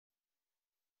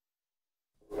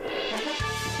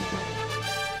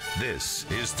This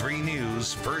is 3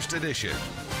 News First Edition.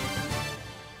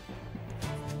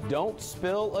 Don't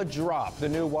spill a drop. The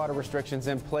new water restrictions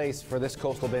in place for this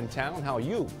coastal bend town, how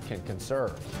you can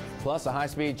conserve. Plus, a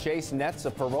high-speed chase nets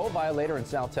a parole violator in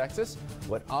South Texas.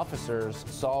 What officers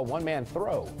saw one man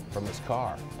throw from his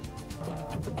car.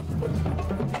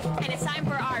 And it's time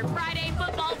for our Friday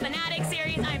Football Fanatic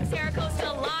series. I'm Sarah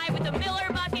Costa live with the Miller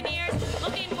Buccaneers,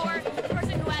 looking for the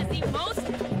person who has the most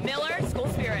Miller school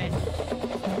spirit.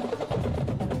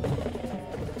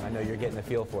 I know you're getting the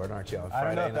feel for it, aren't you? I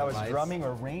don't know if that was drumming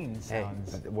or rain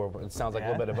sounds. Hey, it sounds like a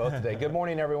little bit of both today. Good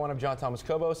morning, everyone. I'm John Thomas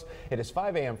Cobos. It is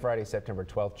 5 a.m. Friday, September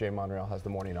 12th. Jay Monreal has the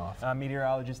morning off. I'm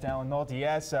meteorologist Alan Nolte.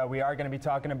 Yes, we are going to be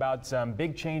talking about some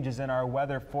big changes in our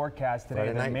weather forecast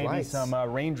today. There may be some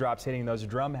raindrops hitting those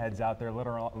drum heads out there a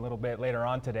little bit later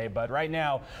on today. But right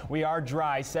now, we are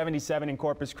dry. 77 in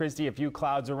Corpus Christi. A few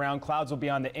clouds around. Clouds will be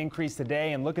on the increase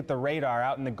today. And look at the radar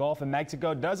out in the Gulf of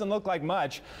Mexico. Doesn't look like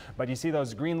much, but you see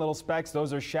those green little specks.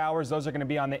 Those are showers. Those are going to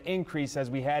be on the increase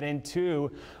as we head into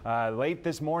late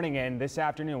this morning and this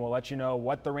afternoon. We'll let you know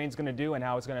what the rain's going to do and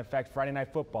how it's going to affect Friday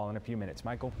Night Football in a few minutes.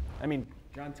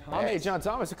 John Thomas. Hey, John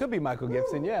Thomas. It could be Michael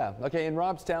Gibson, yeah. Okay, in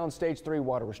Robstown, Stage 3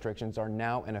 water restrictions are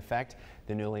now in effect.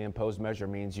 The newly imposed measure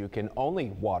means you can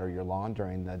only water your lawn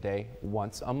during the day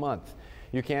once a month.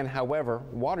 You can, however,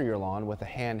 water your lawn with a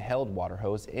handheld water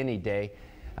hose any day,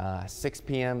 6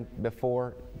 p.m.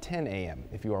 before 10 a.m.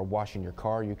 If you are washing your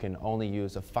car, you can only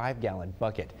use a 5-gallon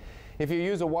bucket. If you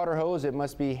use a water hose, it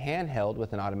must be handheld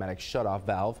with an automatic shutoff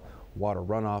valve. Water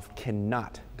runoff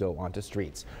cannot go onto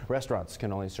streets. Restaurants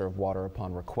can only serve water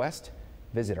upon request.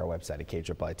 Visit our website at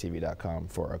KIIITV.com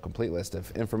for a complete list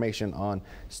of information on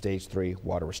Stage 3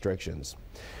 water restrictions.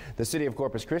 The city of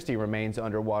Corpus Christi remains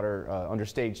under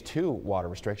Stage 2 water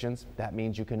restrictions. That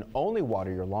means you can only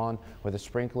water your lawn with a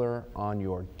sprinkler on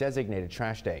your designated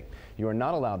trash day. You are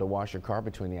not allowed to wash your car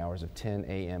between the hours of 10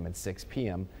 a.m. and 6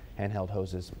 p.m. Handheld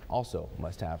hoses also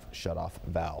must have shutoff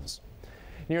valves.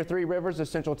 Near Three Rivers, a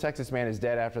Central Texas man is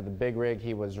dead after the big rig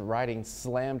he was riding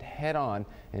slammed head-on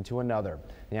into another.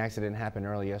 The accident happened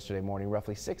early yesterday morning,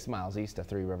 roughly 6 miles east of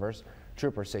Three Rivers.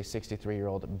 Troopers say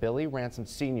 63-year-old Billy Ransom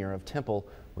Sr. of Temple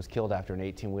was killed after an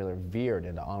 18-wheeler veered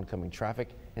into oncoming traffic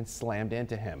and slammed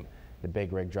into him. The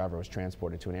big rig driver was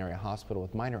transported to an area hospital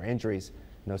with minor injuries.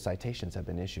 No citations have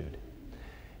been issued.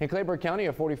 In Clayburgh County,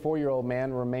 a 44-year-old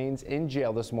man remains in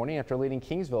jail this morning after leading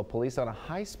Kingsville police on a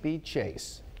high-speed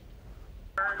chase.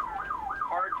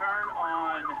 Hard turn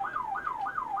on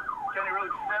County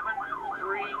Road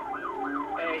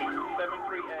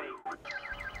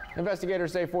 73A.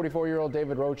 Investigators say 44-year-old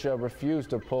David Rocha refused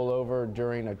to pull over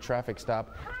during a traffic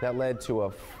stop that led to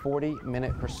a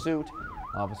 40-minute pursuit.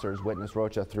 Officers witnessed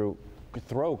Rocha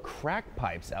throw crack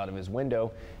pipes out of his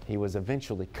window. He was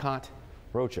eventually caught.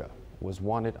 Rocha was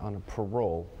wanted on a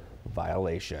parole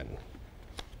violation.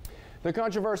 The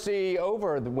controversy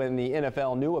over when the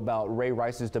NFL knew about Ray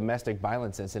Rice's domestic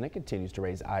violence incident continues to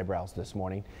raise eyebrows this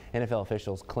morning. NFL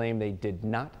officials claim they did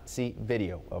not see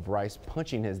video of Rice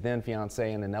punching his then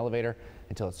fiancée in an elevator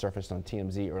until it surfaced on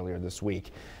TMZ earlier this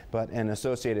week. But an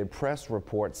Associated Press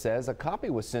report says a copy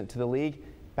was sent to the league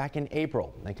back in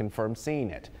April and confirmed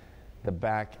seeing it. The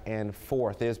back and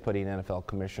forth is putting NFL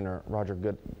Commissioner Roger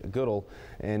Goodell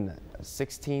and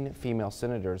 16 female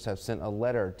senators have sent a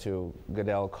letter to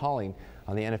Goodell calling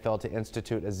on the NFL to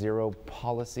institute a zero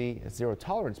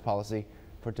tolerance policy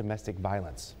for domestic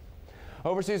violence.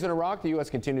 Overseas in Iraq, the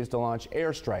U.S. continues to launch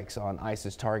airstrikes on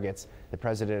ISIS targets. The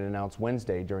president announced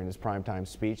Wednesday during his primetime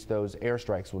speech those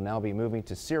airstrikes will now be moving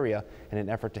to Syria in an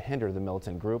effort to hinder the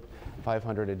militant group.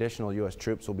 500 additional U.S.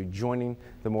 troops will be joining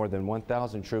the more than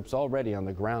 1,000 troops already on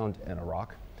the ground in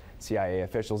Iraq. CIA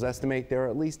officials estimate there are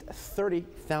at least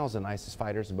 30,000 ISIS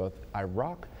fighters in both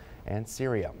Iraq and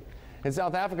Syria. In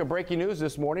South Africa, breaking news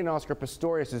this morning, Oscar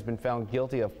Pistorius has been found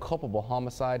guilty of culpable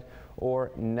homicide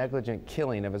or negligent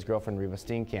killing of his girlfriend Reva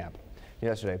Steenkamp.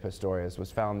 Yesterday, Pistorius was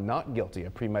found not guilty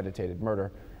of premeditated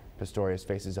murder. Pistorius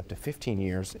faces up to 15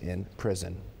 years in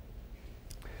prison.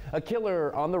 A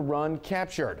killer on the run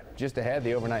captured. Just ahead,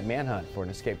 the overnight manhunt for an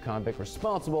escaped convict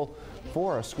responsible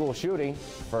for a school shooting.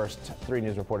 First, 3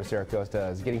 News reporter Sarah Costa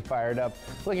is getting fired up,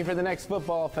 looking for the next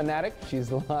football fanatic.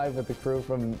 She's live with the crew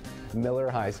from Miller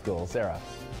High School. Sarah.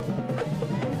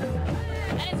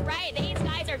 That is right. These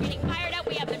guys are getting fired up.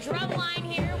 We have the drum line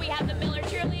here. We have the Miller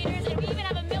cheerleaders, and we even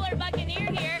have a Miller Buccaneer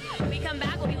here. When we come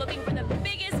back, we'll be looking for the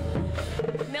biggest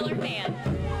Miller fan.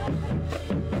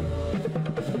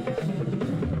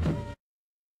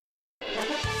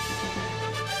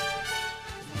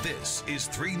 This is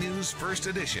 3 News First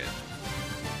Edition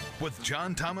with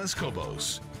John Thomas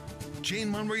Cobos,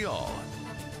 Jane Monreal,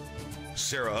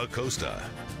 Sarah Acosta,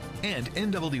 and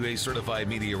NWA certified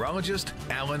meteorologist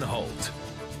Alan Holt.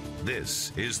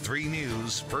 This is 3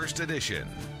 News First Edition.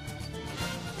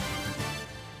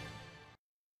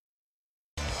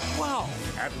 Wow!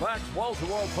 At Lack's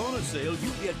wall-to-wall bonus sale,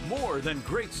 you get more than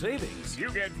great savings.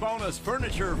 You get bonus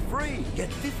furniture free. Get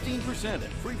 15% and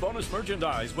free bonus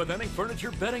merchandise with any furniture,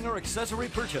 bedding, or accessory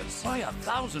purchase. Buy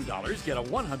 $1,000, get a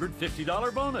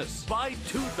 $150 bonus. Buy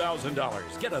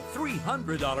 $2,000, get a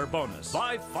 $300 bonus.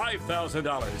 Buy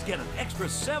 $5,000, get an extra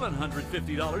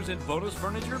 $750 in bonus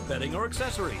furniture, bedding, or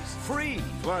accessories. Free,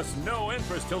 plus no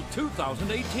interest till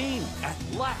 2018 at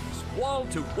Lack's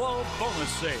wall-to-wall bonus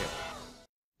sale.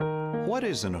 What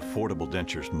is an Affordable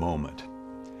Dentures moment?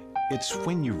 It's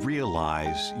when you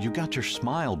realize you got your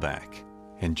smile back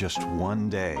in just one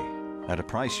day at a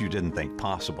price you didn't think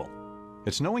possible.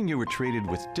 It's knowing you were treated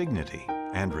with dignity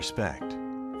and respect.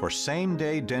 For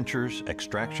same-day dentures,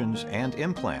 extractions, and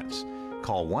implants,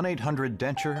 call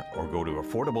 1-800-DENTURE or go to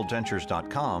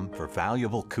affordabledentures.com for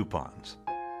valuable coupons.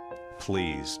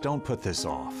 Please don't put this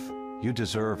off. You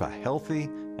deserve a healthy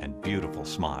and beautiful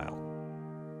smile.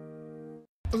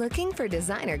 Looking for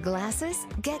designer glasses?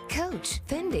 Get Coach,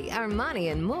 Fendi,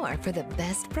 Armani, and more for the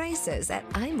best prices at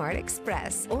iMart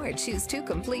Express. Or choose 2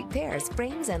 complete pairs,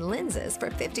 frames and lenses for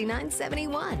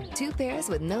 $59.71. 2 pairs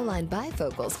with no-line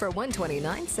bifocals for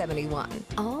 $129.71.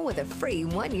 All with a free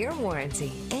 1-year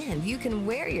warranty. And you can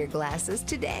wear your glasses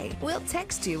today. We'll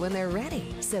text you when they're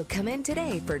ready. So come in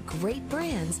today for great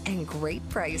brands and great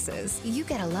prices. You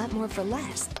get a lot more for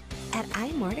less at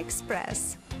iMart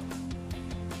Express.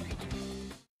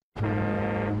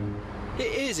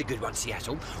 Here's a good one,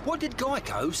 Seattle. What did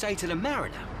Geico say to the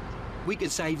mariner? We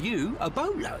could save you a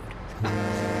boatload.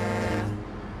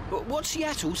 But what's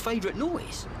Seattle's favourite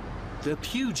noise? The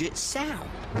Puget Sound.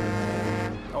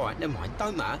 All right, never mind.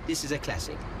 Don't matter. This is a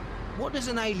classic. What does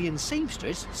an alien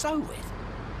seamstress sew with?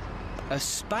 A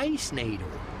space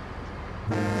needle.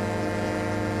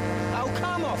 Oh,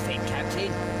 come off it,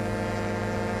 Captain.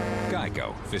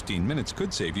 Geico. 15 minutes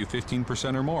could save you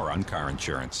 15% or more on car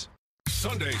insurance.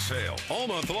 Sunday sale all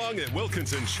month long at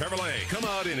Wilkinson Chevrolet. Come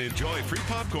out and enjoy free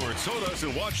popcorn, sodas,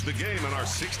 and watch the game on our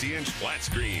 60-inch flat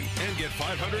screen. And get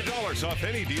 $500 off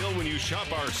any deal when you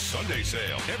shop our Sunday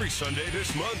sale. Every Sunday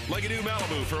this month, like a new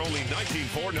Malibu for only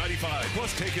 $19,495.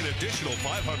 Plus take an additional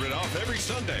 $500 off every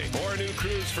Sunday. Or a new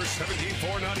Cruise for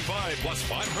 $17,495 plus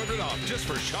 $500 off just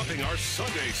for shopping our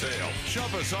Sunday sale.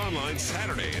 Shop us online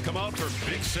Saturday and come out for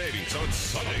big savings on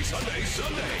Sunday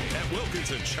at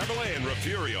Wilkinson Chevrolet and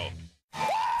Refugio.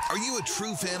 Are you a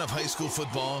true fan of high school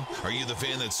football? Are you the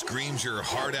fan that screams your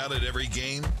heart out at every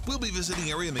game? We'll be visiting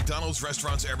area McDonald's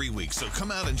restaurants every week, so come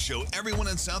out and show everyone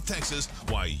in South Texas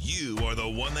why you are the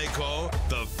one they call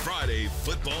the Friday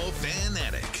Football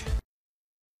Fanatic.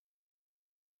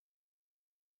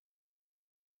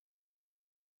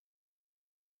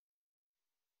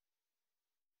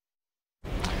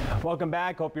 Welcome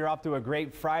back. Hope you're off to a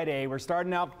great Friday. We're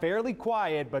starting out fairly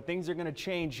quiet, but things are going to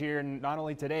change here, not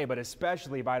only today, but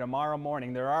especially by tomorrow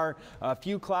morning. There are a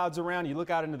few clouds around. You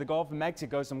look out into the Gulf of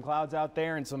Mexico, some clouds out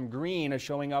there and some green is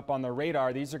showing up on the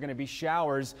radar. These are going to be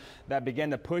showers that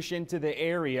begin to push into the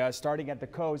area, starting at the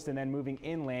coast and then moving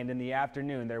inland in the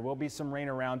afternoon. There will be some rain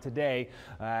around today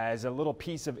as a little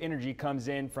piece of energy comes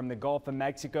in from the Gulf of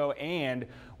Mexico, and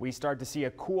we start to see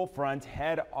a cool front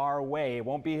head our way. It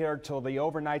won't be here till the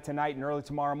overnight tonight and early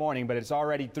tomorrow morning, but it's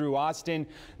already through Austin,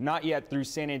 not yet through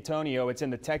San Antonio. It's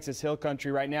in the Texas Hill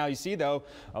Country right now. You see, though,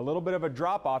 a little bit of a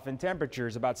drop off in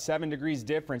temperatures, about 7 degrees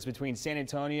difference between San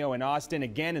Antonio and Austin.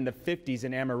 Again, in the 50s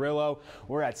in Amarillo.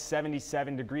 We're at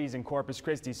 77 degrees in Corpus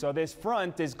Christi. So this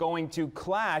front is going to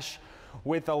clash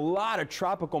with a lot of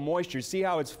tropical moisture. See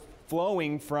how it's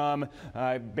flowing from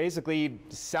basically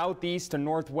southeast to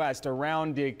northwest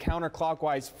around the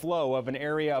counterclockwise flow of an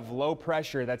area of low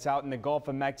pressure that's out in the Gulf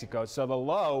of Mexico. So the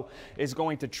low is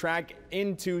going to track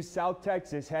into South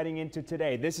Texas heading into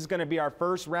today. This is going to be our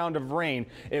first round of rain.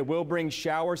 It will bring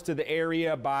showers to the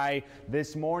area by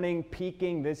this morning,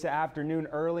 peaking this afternoon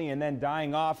early and then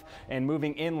dying off and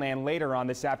moving inland later on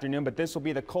this afternoon. But this will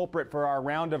be the culprit for our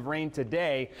round of rain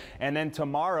today. And then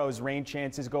tomorrow's rain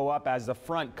chances go up as the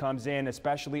front comes in,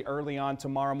 especially early on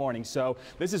tomorrow morning. So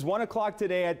this is 1 o'clock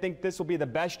today. I think this will be the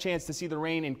best chance to see the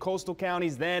rain in coastal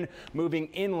counties, then moving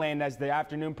inland as the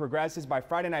afternoon progresses. By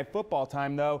Friday night football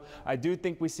time, though, I do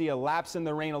think we see a lapse in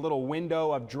the rain, a little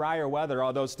window of drier weather,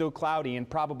 although still cloudy and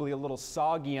probably a little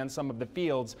soggy on some of the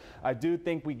fields. I do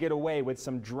think we get away with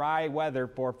some dry weather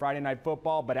for Friday night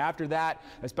football, but after that,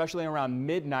 especially around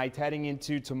midnight heading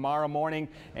into tomorrow morning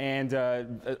and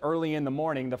early in the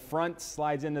morning, the front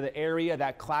slides into the area.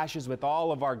 That cloud clashes with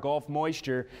all of our Gulf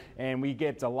moisture, and we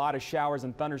get a lot of showers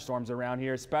and thunderstorms around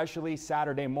here, especially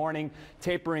Saturday morning,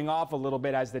 tapering off a little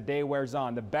bit as the day wears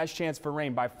on. The best chance for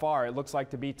rain by far, it looks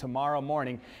like to be tomorrow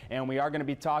morning, and we are going to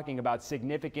be talking about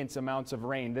significant amounts of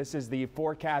rain. This is the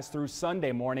forecast through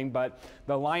Sunday morning, but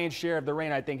the lion's share of the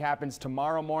rain, I think, happens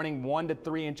tomorrow morning. 1 to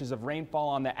 3 inches of rainfall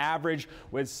on the average,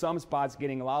 with some spots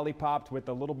getting lollipopped with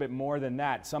a little bit more than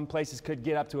that. Some places could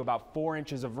get up to about 4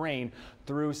 inches of rain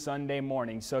through Sunday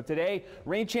morning. So today,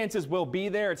 rain chances will be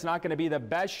there. It's not going to be the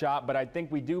best shot, but I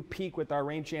think we do peak with our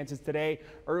rain chances today.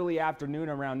 Early afternoon,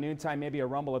 around noontime, maybe a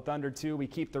rumble of thunder too. We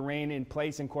keep the rain in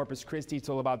place in Corpus Christi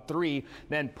till about 3,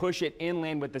 then push it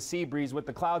inland with the sea breeze. With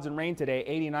the clouds and rain today,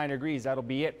 89 degrees. That'll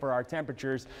be it for our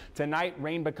temperatures. Tonight,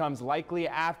 rain becomes likely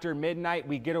after midnight.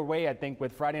 We get away, I think,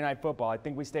 with Friday Night Football. I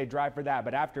think we stay dry for that,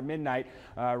 but after midnight,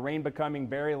 rain becoming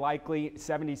very likely.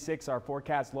 76 our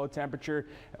forecast low temperature,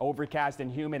 overcast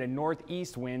and humid, and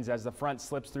northeast winds as the front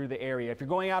slips through the area. If you're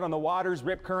going out on the waters,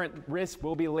 rip current risk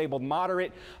will be labeled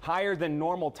moderate, higher than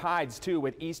normal tides too,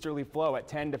 with easterly flow at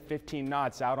 10 to 15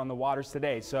 knots out on the waters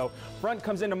today. So front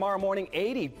comes in tomorrow morning,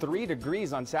 83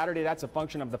 degrees on Saturday. That's a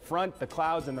function of the front, the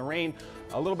clouds, and the rain.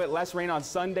 A little bit less rain on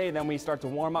Sunday, then we start to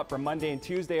warm up for Monday and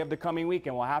Tuesday of the coming week,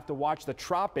 and we'll have to watch the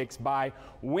tropics by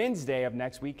Wednesday of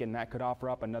next week, and that could offer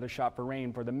up another shot for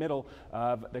rain for the middle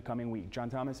of the coming week. John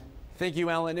Thomas. Thank you,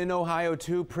 Alan. In Ohio,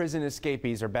 2 prison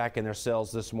escapees are back in their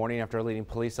cells this morning after leading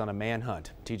police on a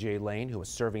manhunt. TJ Lane, who was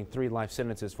serving 3 life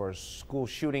sentences for a school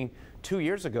shooting 2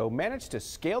 years ago, managed to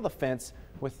scale the fence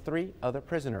with 3 other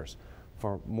prisoners.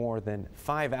 For more than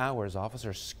 5 hours,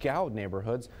 officers scoured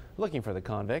neighborhoods looking for the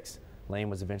convicts. Lane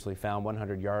was eventually found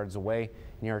 100 yards away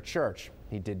near a church.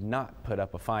 He did not put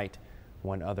up a fight.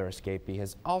 1 other escapee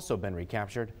has also been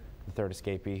recaptured. The 3rd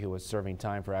escapee, who was serving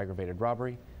time for aggravated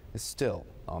robbery, is still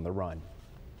on the run.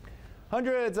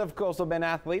 Hundreds of Coastal Bend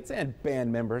athletes and band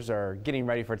members are getting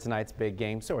ready for tonight's big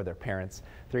game. So are their parents.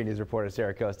 3 News reporter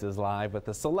Sarah Costa is live with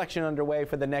the selection underway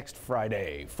for the next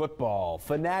Friday football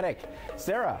fanatic.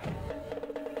 Sarah.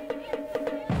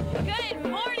 Good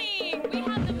morning. We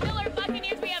have the Miller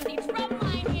Buccaneers. We have the drum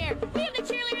line here. We have the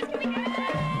cheerleaders coming in.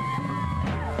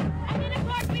 And then, of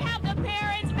course, we have the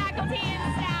parents, faculty,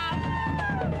 and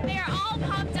staff. They are all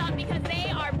pumped up because they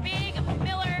are big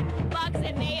Miller Bucks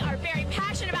and they are very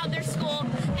passionate about their school.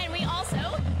 And we also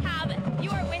have, you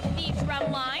are with the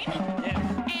drum line.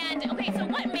 Yeah. And, okay, so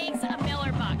what makes a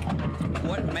Miller Buck?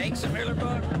 What makes a Miller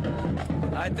Buck?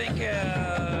 I think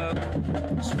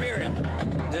spirit.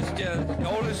 This is the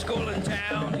oldest school in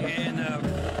town, and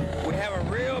we have a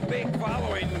real big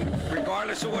following.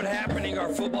 Regardless of what's happening, our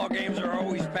football games are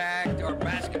always packed. Our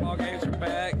basketball games are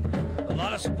packed. A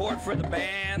lot of support for the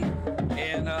band,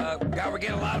 and we're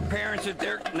getting a lot of parents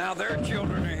that now their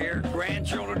children are here,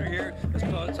 grandchildren are here.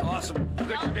 So it's awesome.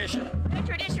 Good tradition. Good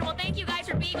tradition. Well, thank you guys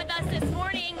for being with us this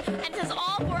morning, and this is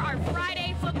all for our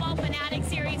Friday Football Fanatic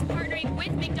series, partnering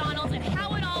with McDonald's. And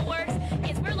how it all works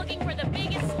is we're looking for the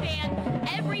biggest fan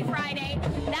every Friday.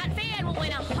 That fan will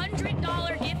win a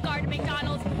 $100 gift card to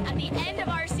McDonald's. At the end of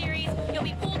our series, you'll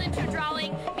be pulled into a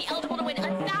drawing, be eligible to win a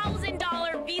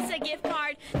 $1,000 Visa gift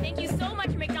card. Thank you so much,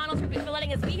 McDonald's, for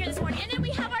letting us be here this morning. And then we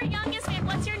have our youngest fan.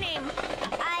 What's your name?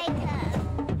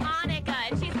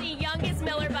 Annika. And she's the youngest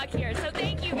Miller Buck here. So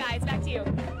thank you, guys. Back to you.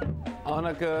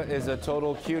 Annika is a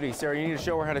total cutie. Sarah, you need to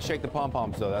show her how to shake the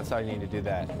pom-poms, though. That's how you need to do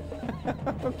that.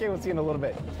 Okay, we'll see you in a little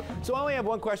bit. So I only have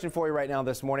one question for you right now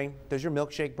this morning. Does your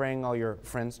milkshake bring all your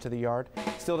friends to the yard?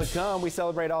 Still to come, we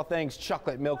celebrate all things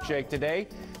chocolate milkshake today.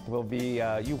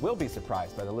 You will be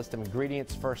surprised by the list of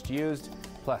ingredients first used.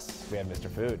 Plus, we have Mr.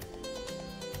 Food.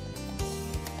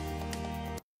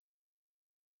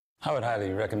 I would highly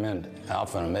recommend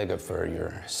Alpha and Omega for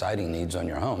your siding needs on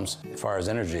your homes. As far as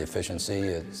energy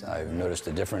efficiency, I've noticed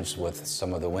a difference with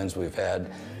some of the winds we've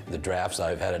had. The drafts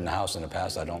I've had in the house in the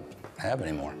past, I don't have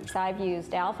anymore. I've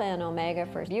used Alpha and Omega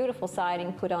for beautiful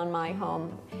siding put on my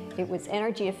home. It was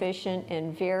energy efficient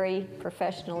and very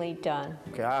professionally done.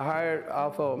 Okay, I hired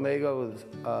Alpha Omega with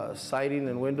siding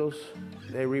and windows.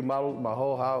 They remodeled my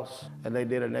whole house and they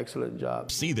did an excellent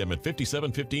job. See them at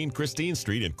 5715 Christine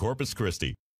Street in Corpus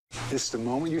Christi. This is the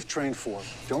moment you've trained for.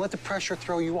 Don't let the pressure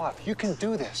throw you off. You can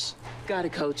do this. Got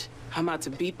it, Coach. I'm out to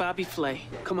beat Bobby Flay.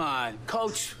 Come on,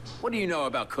 Coach. What do you know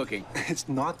about cooking? It's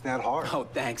not that hard. Oh,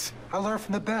 thanks. I learned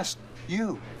from the best.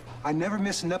 You. I never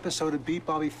miss an episode of Beat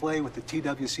Bobby Flay with the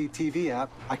TWC TV app.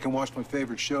 I can watch my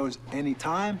favorite shows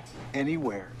anytime,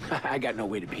 anywhere. I got no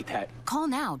way to beat that. Call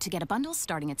now to get a bundle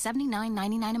starting at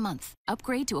 $79.99 a month.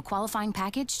 Upgrade to a qualifying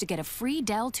package to get a free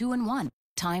Dell 2-in-1.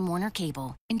 Time Warner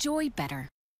Cable. Enjoy better.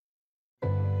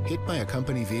 Hit by a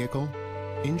company vehicle?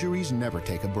 Injuries never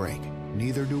take a break.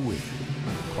 Neither do we.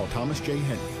 Call Thomas J.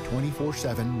 Henry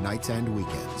 24/7 nights and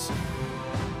weekends.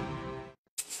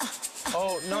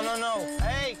 Oh, no.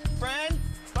 Hey, friend,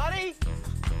 buddy.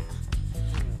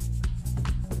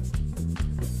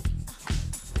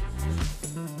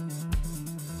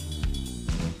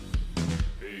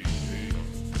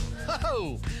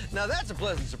 Oh, now that's a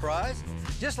pleasant surprise.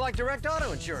 Just like Direct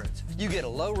Auto Insurance, you get a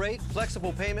low rate,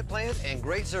 flexible payment plans, and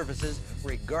great services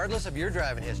regardless of your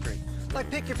driving history. Like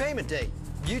pick your payment date.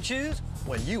 You choose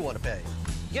when you want to pay.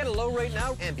 Get a low rate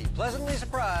now and be pleasantly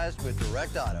surprised with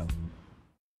Direct Auto.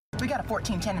 We got a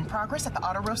 1410 in progress at the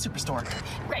Auto Row Superstore.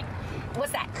 Great.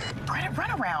 What's that?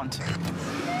 Run around.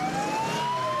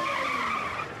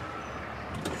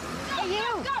 Hey,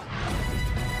 you! Go!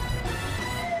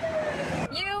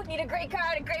 You need a great car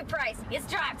at a great price. It's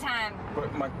drive time.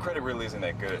 But my credit really isn't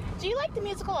that good. Do you like the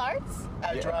musical arts?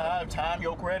 At drive time,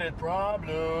 your credit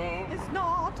problem. It's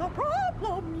not a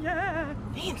problem yet.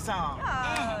 Theme song.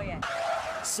 Oh, yeah.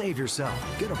 Save yourself.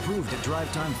 Get approved at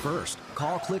Drive Time first.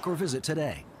 Call, click, or visit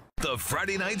today. The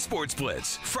Friday Night Sports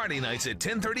Blitz. Friday nights at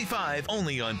 10:35,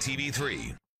 only on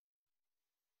TV3.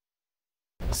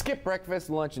 Skip breakfast,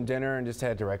 lunch, and dinner and just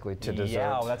head directly to dessert. Yeah,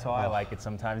 well, that's how I like it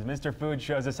sometimes. Mr. Food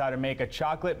shows us how to make a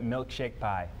chocolate milkshake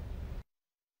pie.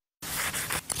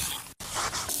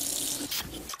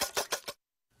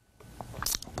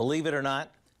 Believe it or not,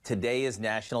 today is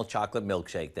National Chocolate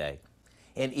Milkshake Day.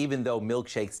 And even though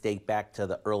milkshakes date back to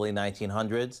the early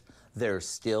 1900s, they're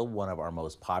still one of our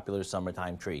most popular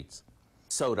summertime treats.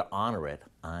 So to honor it,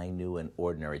 I knew an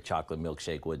ordinary chocolate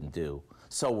milkshake wouldn't do.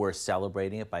 So we're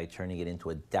celebrating it by turning it into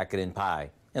a decadent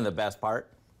pie. And the best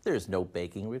part, there's no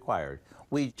baking required.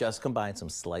 We just combine some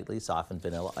slightly softened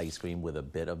vanilla ice cream with a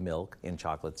bit of milk and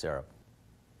chocolate syrup.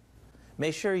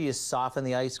 Make sure you soften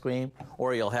the ice cream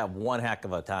or you'll have one heck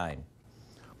of a time.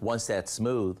 Once that's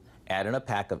smooth, add in a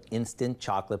pack of instant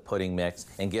chocolate pudding mix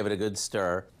and give it a good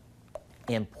stir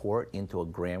and pour it into a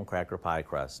graham cracker pie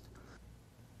crust.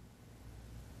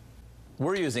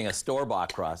 We're using a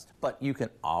store-bought crust, but you can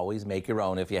always make your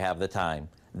own if you have the time.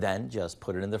 Then just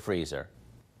put it in the freezer.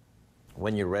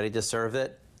 When you're ready to serve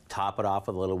it, top it off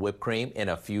with a little whipped cream and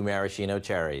a few maraschino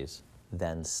cherries.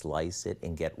 Then slice it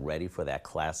and get ready for that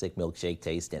classic milkshake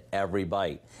taste in every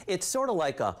bite. It's sort of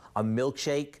like a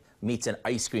milkshake meets an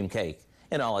ice cream cake,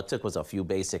 and all it took was a few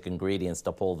basic ingredients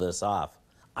to pull this off.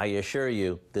 I assure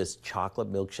you, this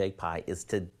chocolate milkshake pie is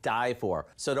to die for,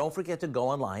 so don't forget to go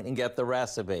online and get the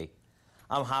recipe.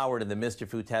 I'm Howard in the Mr.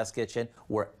 Food Test Kitchen,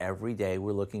 where every day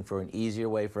we're looking for an easier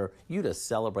way for you to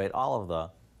celebrate all of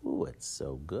the, ooh, it's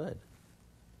so good.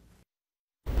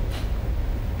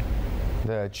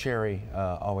 The cherry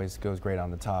always goes great on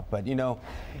the top, but you know,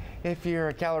 if you're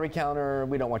a calorie counter,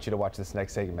 we don't want you to watch this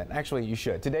next segment. Actually, you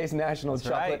should. Today's National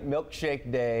Chocolate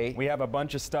Milkshake Day. We have a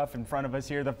bunch of stuff in front of us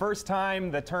here. The first time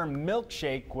the term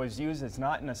milkshake was used, it's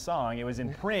not in a song, it was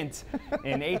in print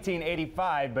in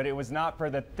 1885, but it was not for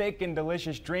the thick and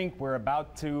delicious drink we're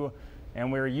about to,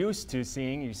 and we're used to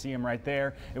seeing. You see them right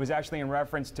there. It was actually in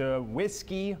reference to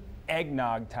whiskey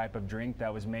eggnog type of drink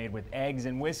that was made with eggs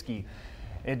and whiskey.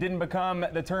 It didn't become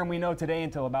the term we know today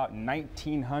until about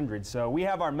 1900. So we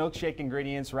have our milkshake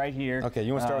ingredients right here. Okay,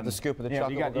 you want to start with the scoop of the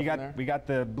chocolate? We got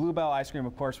the Bluebell ice cream.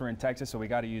 Of course, we're in Texas, so we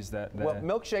got to use the. Well,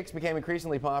 milkshakes became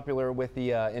increasingly popular with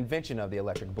the invention of the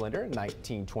electric blender in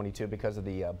 1922 because of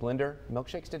the blender.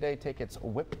 Milkshakes today take its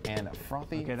whipped and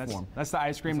frothy form. That's the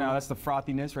ice cream now. That's the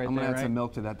frothiness right there. I'm gonna add some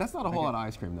milk to that. That's not a whole lot of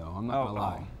ice cream though. I'm not gonna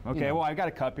lie. Okay, well I've got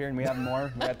a cup here and we have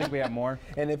more. I think we have more.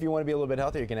 And if you want to be a little bit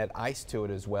healthier, you can add ice to it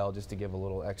as well, just to give a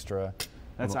little extra.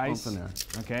 That's ice in there.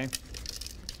 Okay.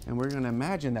 And we're going to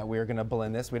imagine that we're going to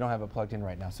blend this. We don't have it plugged in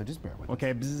right now, so just bear with us.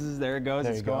 Okay, bzz, there it goes.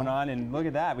 It's going on, and look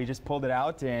at that. We just pulled it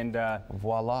out, and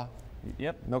voila.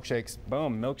 Yep. Milkshakes.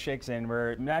 Boom, milkshakes, and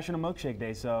we're National Milkshake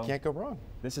Day, so can't go wrong.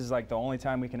 This is like the only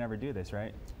time we can ever do this,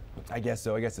 right? I guess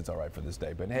so. I guess it's all right for this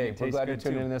day. But hey, we're glad you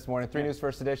tuned in this morning. 3 News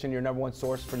First Edition, your #1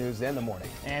 source for news in the morning.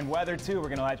 And weather, too. We're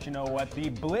going to let you know what the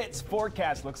Blitz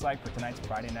forecast looks like for tonight's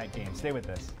Friday night game. Stay with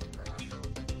us.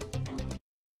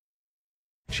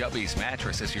 Chubby's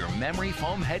Mattress is your memory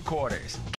foam headquarters.